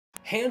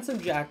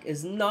Handsome Jack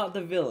is not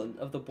the villain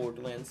of the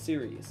Borderlands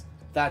series.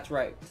 That's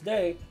right,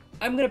 today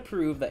I'm going to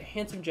prove that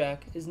Handsome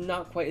Jack is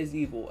not quite as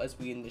evil as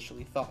we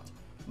initially thought.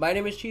 My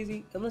name is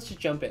Cheesy, and let's just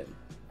jump in.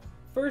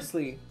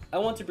 Firstly, I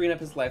want to bring up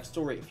his life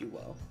story, if you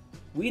will.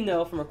 We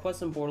know from our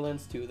quest in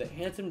Borderlands 2 that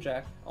Handsome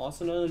Jack,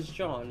 also known as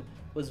John,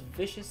 was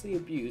viciously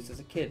abused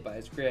as a kid by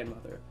his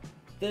grandmother.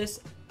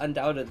 This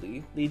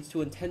undoubtedly leads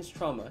to intense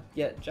trauma,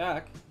 yet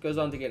Jack goes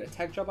on to get a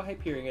tech job at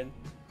Hyperion,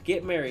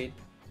 get married,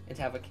 and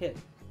have a kid.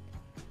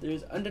 There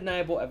is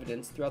undeniable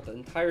evidence throughout the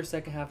entire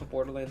second half of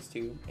Borderlands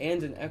 2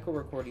 and in echo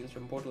recordings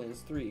from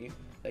Borderlands 3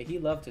 that he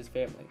loved his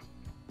family.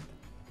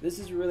 This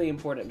is really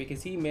important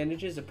because he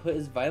manages to put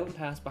his violent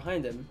past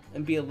behind him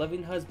and be a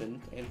loving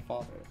husband and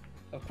father.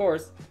 Of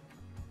course,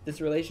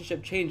 this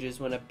relationship changes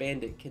when a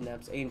bandit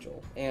kidnaps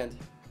Angel, and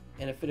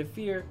in a fit of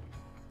fear,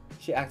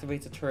 she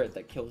activates a turret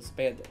that kills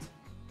Bandit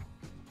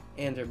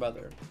and her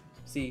mother.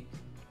 See,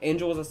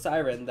 Angel was a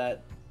siren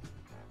that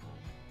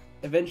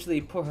eventually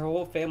put her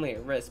whole family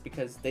at risk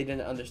because they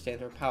didn't understand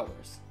her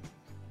powers.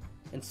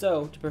 And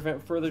so, to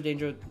prevent further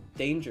danger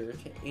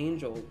to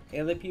Angel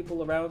and the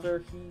people around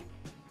her, he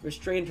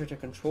restrained her to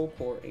control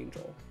core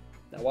Angel.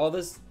 Now, while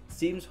this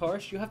seems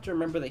harsh, you have to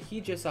remember that he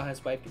just saw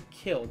his wife get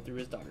killed through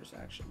his daughter's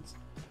actions.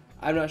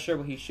 I'm not sure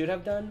what he should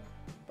have done,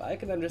 but I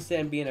can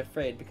understand being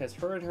afraid because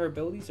her and her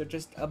abilities are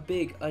just a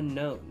big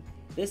unknown.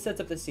 This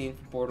sets up the scene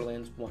for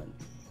Borderlands 1,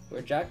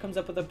 where Jack comes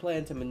up with a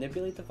plan to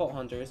manipulate the Vault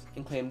Hunters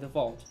and claim the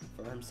Vault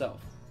for himself.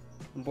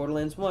 In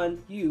Borderlands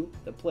 1, you,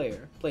 the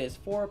player, play as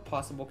 4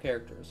 possible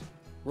characters: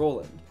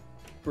 Roland,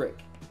 Brick,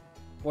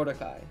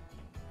 Mordecai,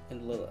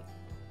 and Lilith.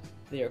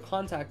 They are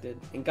contacted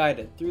and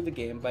guided through the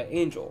game by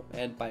Angel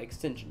and, by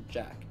extension,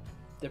 Jack.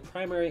 The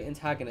primary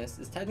antagonist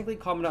is technically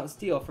Commandant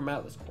Steele from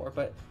Atlas Corps,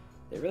 but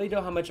they really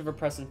don't have much of a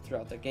presence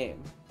throughout the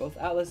game. Both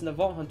Atlas and the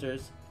Vault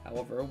Hunters,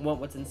 however, want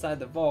what's inside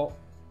the vault,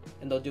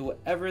 and they'll do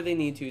whatever they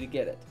need to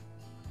get it.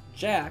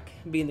 Jack,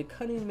 being the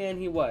cunning man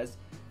he was,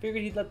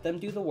 figured he'd let them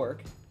do the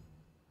work,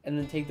 and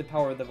then take the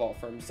power of the vault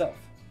for himself.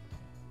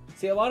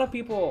 See, a lot of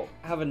people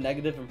have a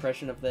negative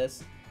impression of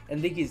this,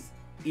 and think he's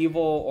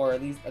evil, or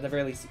at the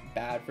very least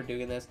bad for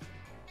doing this.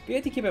 But you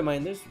have to keep in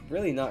mind, there's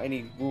really not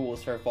any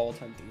rules for vault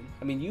hunting.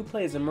 I mean, you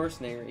play as a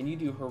mercenary, and you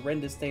do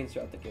horrendous things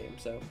throughout the game,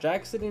 so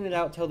Jack sitting it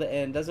out till the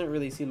end doesn't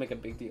really seem like a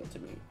big deal to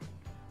me.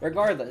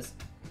 Regardless,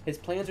 his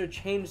plans are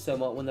changed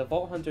somewhat when the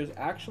Vault Hunters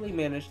actually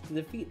manage to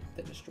defeat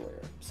the Destroyer.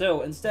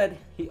 So instead,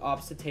 he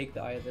opts to take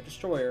the Eye of the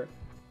Destroyer,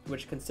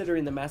 which,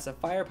 considering the massive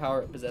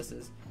firepower it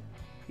possesses,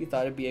 he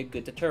thought it'd be a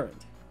good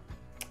deterrent.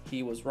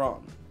 He was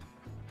wrong.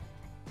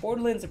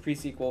 Borderlands, the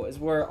pre-sequel, is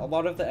where a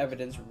lot of the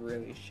evidence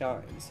really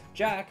shines.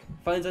 Jack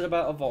finds out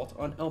about a vault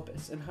on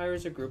Elpis and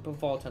hires a group of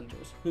Vault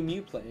Hunters, whom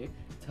you play,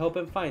 to help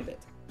him find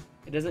it.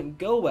 It doesn't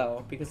go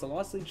well because the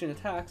Lost Legion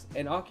attacks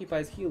and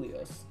occupies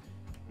Helios,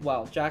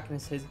 while Jack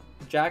and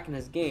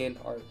his gang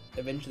are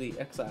eventually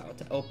exiled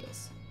to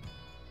Elpis.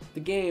 The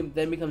game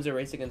then becomes a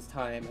race against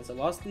time as the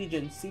Lost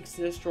Legion seeks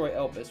to destroy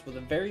Elpis with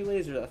a very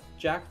laser that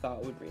Jack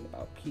thought would bring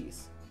about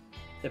peace.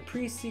 The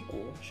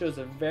pre-sequel shows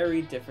a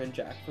very different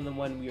Jack from the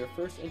one we were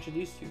first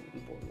introduced to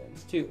in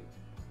Borderlands 2.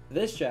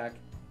 This Jack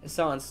is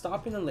saw on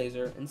stopping the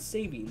laser and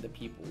saving the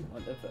people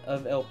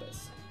of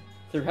Elpis.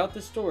 Throughout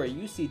the story,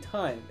 you see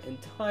time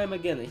and time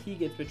again that he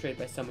gets betrayed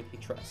by someone he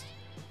trusts.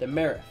 The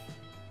Marith,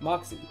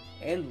 Moxie,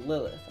 and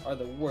Lilith are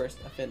the worst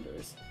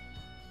offenders.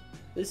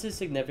 This is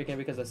significant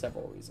because of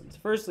several reasons.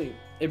 Firstly,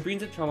 it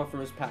brings up trauma from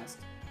his past,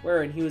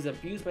 wherein he was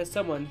abused by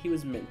someone he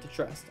was meant to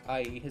trust,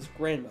 i.e. his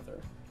grandmother.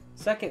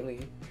 Secondly,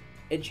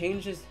 it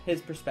changes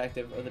his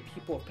perspective of the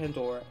people of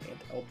Pandora and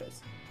Elpis.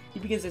 He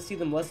begins to see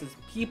them less as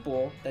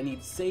people that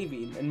need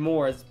saving and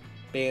more as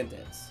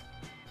bandits.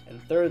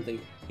 And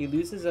thirdly, he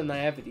loses the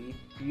naivety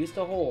he used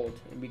to hold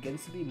and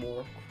begins to be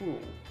more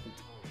cruel and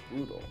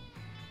brutal.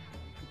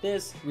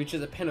 This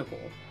reaches a pinnacle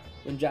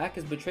when Jack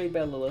is betrayed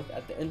by Lilith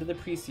at the end of the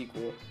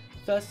pre-sequel,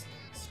 thus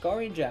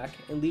scarring Jack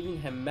and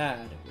leaving him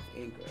mad with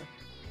anger.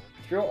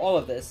 Through all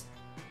of this,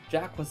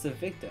 Jack was the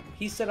victim.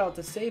 He set out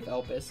to save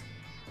Elpis,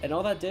 and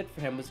all that did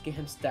for him was get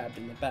him stabbed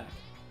in the back,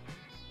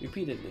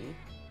 repeatedly.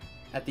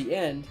 At the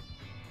end,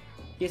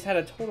 he has had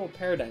a total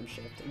paradigm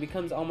shift and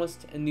becomes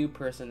almost a new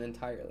person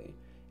entirely,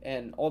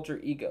 an alter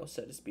ego,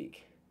 so to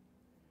speak.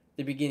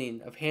 The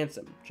beginning of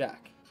Handsome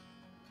Jack.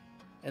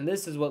 And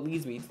this is what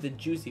leads me to the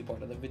juicy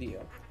part of the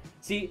video.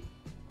 See,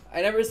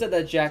 I never said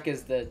that Jack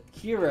is the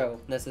hero,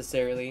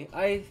 necessarily.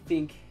 I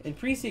think in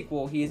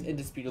pre-sequel he is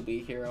indisputably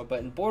a hero, but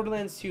in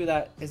Borderlands 2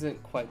 that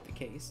isn't quite the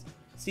case.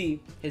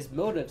 See, his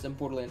motives in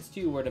Borderlands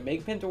 2 were to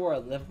make Pandora a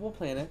livable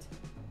planet,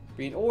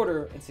 bring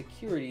order and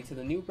security to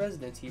the new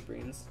residents he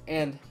brings,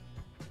 and,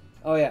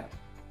 oh yeah,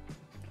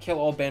 kill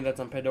all bandits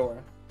on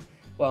Pandora.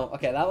 Well,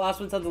 okay, that last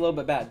one sounds a little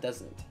bit bad,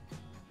 doesn't it?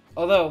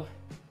 Although,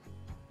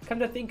 come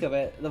to think of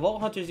it, the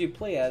Vault Hunters you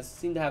play as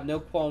seem to have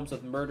no qualms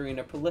with murdering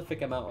a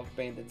prolific amount of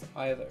bandits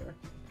either.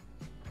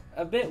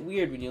 A bit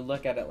weird when you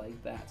look at it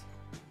like that.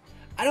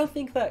 I don't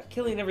think that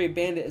killing every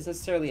bandit is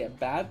necessarily a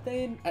bad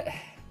thing.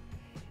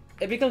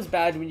 It becomes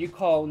bad when you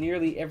call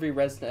nearly every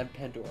resident of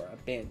Pandora a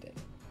bandit.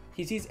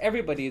 He sees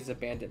everybody as a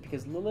bandit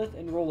because Lilith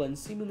and Roland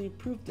seemingly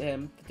proved to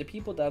him that the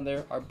people down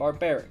there are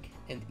barbaric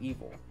and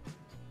evil.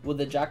 Will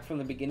the Jack from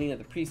the beginning of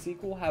the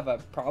pre-sequel have a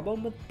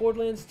problem with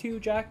Borderlands 2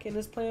 Jack and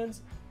his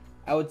plans?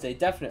 I would say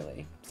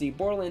definitely. See,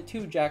 Borderlands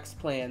 2 Jack's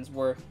plans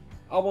were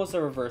almost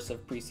a reverse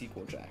of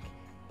pre-sequel Jack.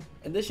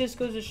 And this just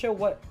goes to show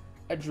what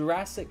a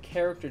drastic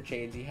character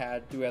change he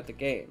had throughout the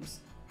games.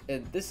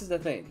 And this is the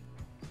thing.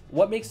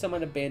 What makes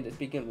someone a bandit to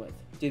begin with?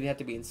 Do they have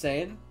to be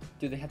insane?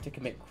 Do they have to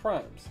commit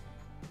crimes?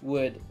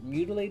 Would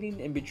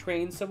mutilating and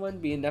betraying someone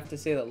be enough to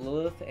say that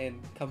Lilith and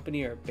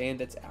company are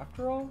bandits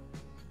after all?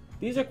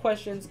 These are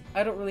questions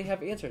I don't really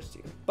have answers to,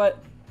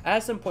 but I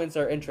have some points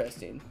that are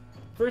interesting.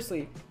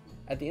 Firstly,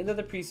 at the end of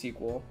the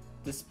pre-sequel,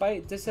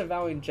 despite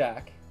disavowing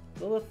Jack,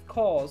 Lilith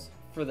calls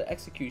for the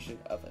execution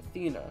of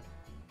Athena.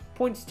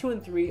 Points 2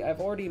 and 3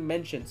 I've already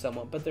mentioned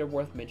somewhat, but they're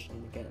worth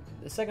mentioning again.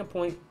 The second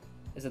point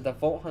is that the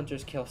Vault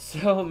Hunters kill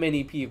so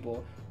many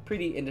people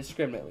pretty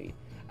indiscriminately.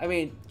 I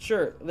mean,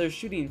 sure, they're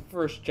shooting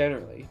first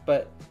generally,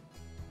 but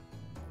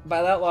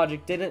by that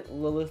logic, didn't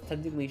Lilith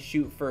technically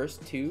shoot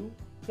first too,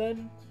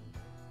 then?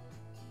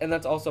 And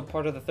that's also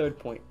part of the third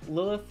point.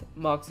 Lilith,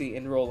 Moxie,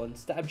 and Roland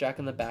stab Jack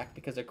in the back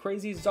because a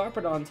crazy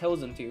Zarpedon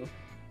tells him to,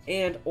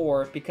 and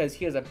or because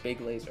he has a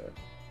big laser.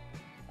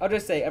 I'll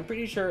just say, I'm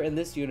pretty sure in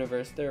this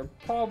universe there are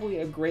probably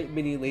a great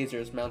many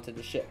lasers mounted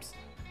to ships,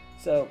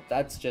 so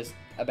that's just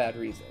a bad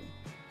reason.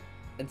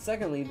 And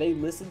secondly, they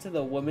listen to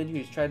the woman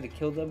who's tried to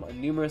kill them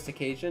on numerous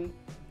occasions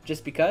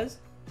just because?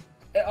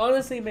 It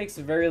honestly makes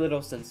very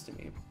little sense to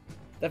me.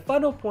 The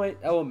final point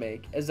I will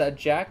make is that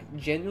Jack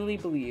genuinely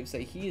believes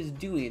that he is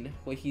doing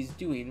what he's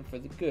doing for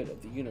the good of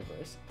the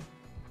universe.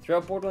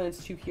 Throughout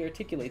Borderlands 2 he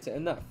articulates it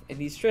enough, and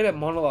he straight up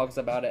monologues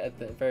about it at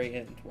the very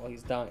end while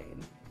he's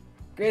dying.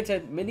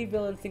 Granted, many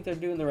villains think they're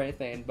doing the right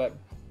thing, but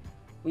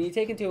when you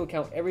take into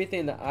account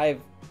everything that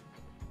I've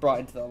brought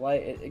into the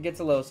light, it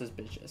gets a little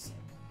suspicious.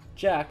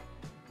 Jack,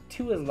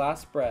 to his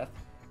last breath,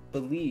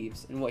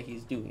 believes in what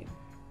he's doing.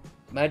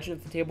 Imagine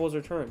if the tables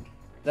are turned.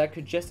 That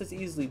could just as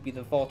easily be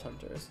the Vault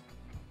Hunters.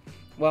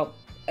 Well,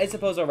 I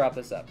suppose I'll wrap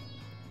this up.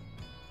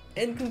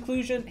 In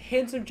conclusion,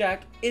 Handsome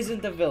Jack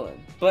isn't the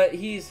villain, but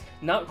he's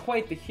not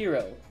quite the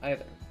hero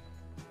either.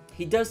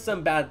 He does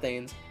some bad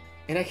things,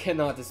 and I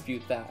cannot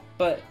dispute that,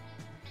 but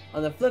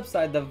on the flip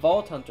side, the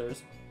Vault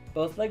Hunters,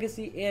 both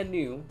Legacy and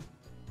New,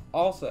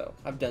 also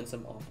have done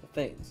some awful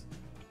things.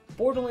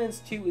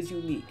 Borderlands 2 is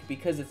unique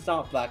because it's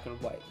not black and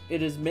white.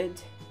 It's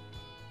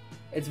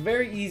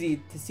very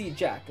easy to see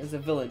Jack as a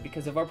villain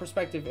because of our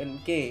perspective in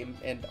game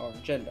and our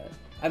agenda.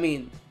 I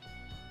mean,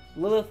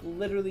 Lilith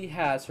literally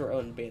has her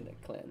own bandit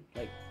clan.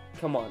 Like,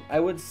 come on. I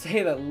would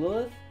say that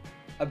Lilith,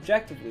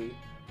 objectively,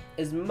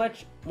 is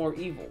much more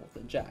evil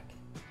than Jack.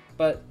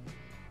 But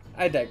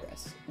I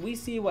digress. We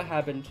see what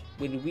happened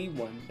when we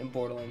won in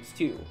Borderlands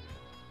 2,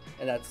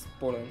 and that's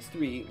Borderlands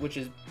 3, which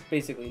is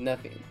basically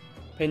nothing.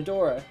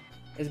 Pandora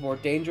is more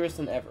dangerous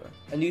than ever.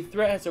 A new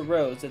threat has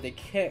arose that they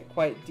can't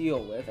quite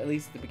deal with, at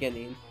least at the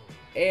beginning,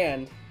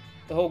 and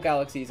the whole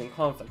galaxy is in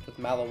conflict with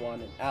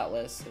Malawan and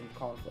Atlas in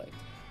conflict.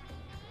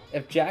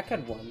 If Jack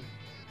had won,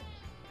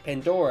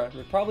 Pandora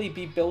would probably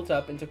be built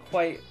up into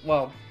quite,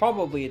 well,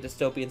 probably a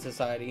dystopian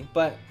society,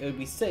 but it would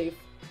be safe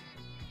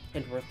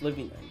and worth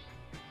living in.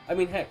 I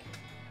mean, heck,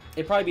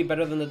 it'd probably be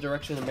better than the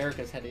direction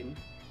America's heading.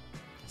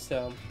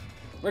 So,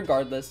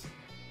 regardless,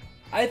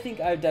 I think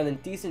I've done a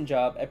decent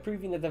job at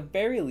proving at the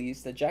very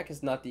least that Jack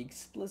is not the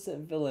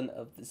explicit villain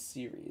of this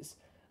series.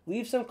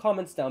 Leave some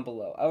comments down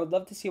below. I would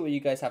love to see what you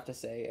guys have to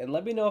say, and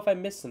let me know if I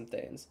missed some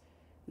things.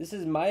 This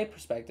is my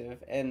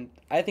perspective, and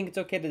I think it's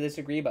okay to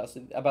disagree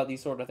about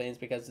these sort of things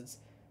because it's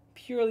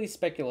purely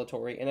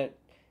speculatory, and it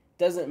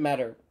doesn't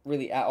matter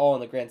really at all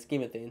in the grand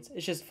scheme of things.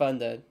 It's just fun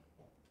to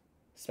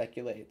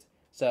speculate.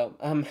 So,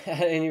 at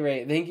any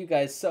rate, thank you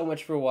guys so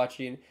much for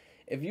watching.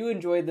 If you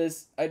enjoyed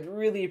this, I'd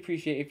really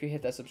appreciate if you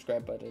hit that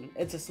subscribe button.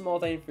 It's a small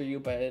thing for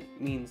you, but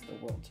it means the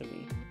world to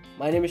me.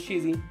 My name is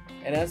Cheesy,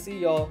 and I'll see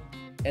y'all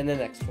in the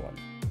next one.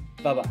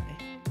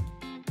 Bye-bye.